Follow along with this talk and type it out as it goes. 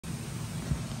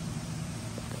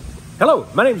Hello,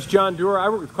 my name is John Doerr. I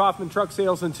work with Kaufman Truck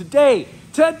Sales, and today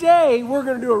we're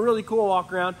going to do a really cool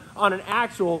walk around on an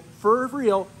actual for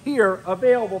real here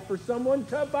available for someone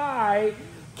to buy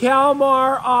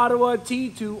Kalmar Ottawa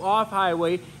T2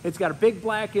 off-highway. It's got a big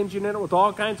black engine in it with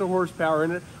all kinds of horsepower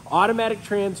in it, automatic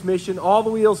transmission, all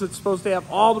the wheels it's supposed to have,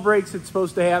 all the brakes it's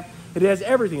supposed to have. It has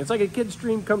everything. It's like a kid's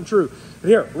dream come true. But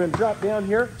here, we're going to drop down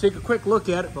here, take a quick look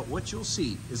at it, but what you'll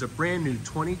see is a brand new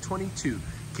 2022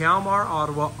 Kalmar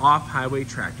Ottawa off-highway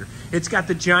tractor. It's got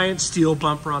the giant steel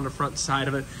bumper on the front side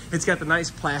of it. It's got the nice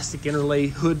plastic interlay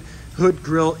hood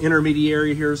grill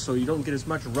intermediary here, so you don't get as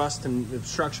much rust and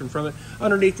obstruction from it.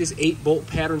 Underneath this 8-bolt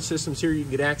pattern systems here, you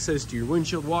can get access to your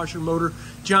windshield washer motor,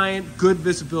 giant, good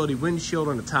visibility windshield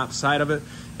on the top side of it,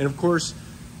 and of course,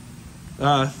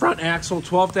 front axle,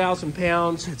 12,000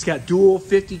 pounds. It's got dual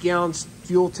 50-gallon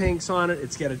fuel tanks on it.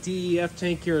 It's got a DEF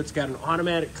tank here. It's got an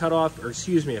automatic cutoff, or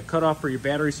excuse me, a cutoff for your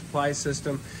battery supply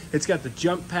system. It's got the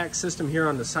jump pack system here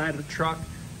on the side of the truck.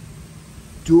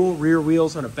 Dual rear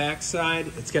wheels on the back side.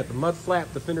 It's got the mud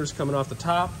flap, the fenders coming off the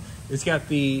top. It's got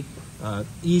the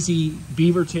easy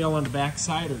beaver tail on the back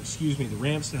side, or excuse me, the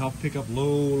ramps to help pick up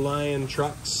low-lying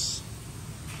trucks.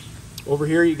 Over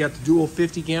here, you got the dual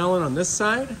 50-gallon on this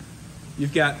side.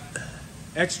 You've got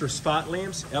extra spot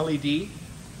lamps, LED,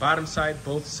 bottom side,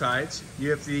 both sides. You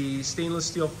have the stainless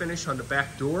steel finish on the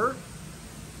back door,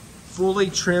 fully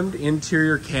trimmed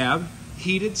interior cab,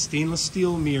 heated stainless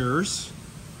steel mirrors.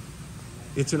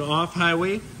 It's an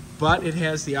off-highway, but it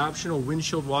has the optional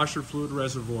windshield washer fluid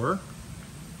reservoir.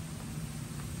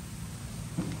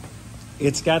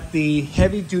 It's got the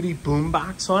heavy-duty boom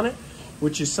box on it,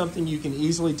 which is something you can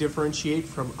easily differentiate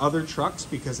from other trucks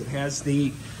because it has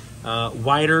the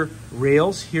wider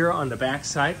rails here on the back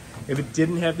side. If it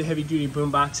didn't have the heavy-duty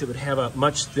boom box, it would have a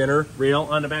much thinner rail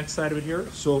on the back side of it here.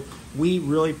 So we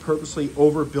really purposely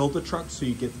overbuild the truck so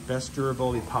you get the best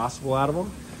durability possible out of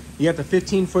them. You got the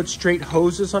 15-foot straight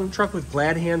hoses on the truck with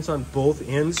glad hands on both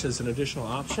ends as an additional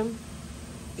option.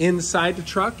 Inside the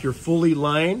truck, you're fully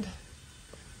lined.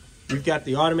 You've got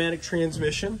the automatic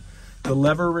transmission, the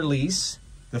lever release,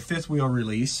 the fifth wheel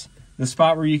release, the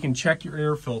spot where you can check your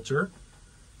air filter,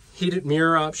 heated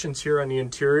mirror options here on the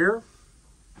interior,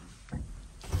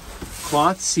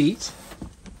 cloth seat,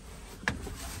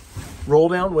 roll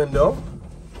down window,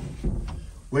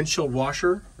 windshield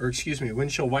washer, or excuse me,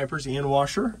 windshield wipers and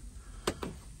washer,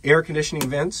 air conditioning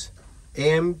vents,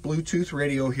 AM Bluetooth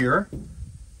radio here,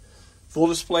 full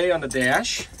display on the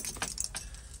dash.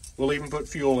 We'll even put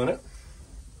fuel in it.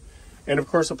 And of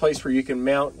course, a place where you can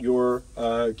mount your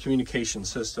communication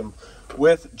system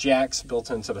with jacks built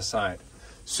into the side.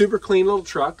 Super clean little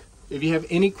truck. If you have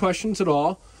any questions at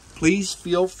all, please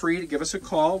feel free to give us a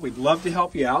call. We'd love to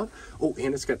help you out. Oh,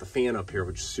 and it's got the fan up here,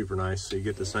 which is super nice. So you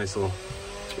get this nice little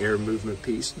air movement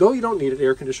piece. Though you don't need it,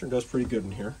 air conditioner does pretty good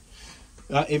in here.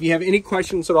 If you have any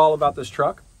questions at all about this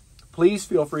truck, please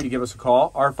feel free to give us a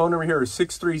call. Our phone number here is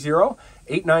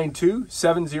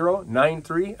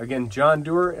 630-892-7093. Again, John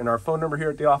Doerr, and our phone number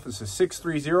here at the office is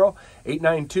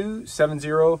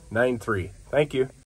 630-892-7093. Thank you.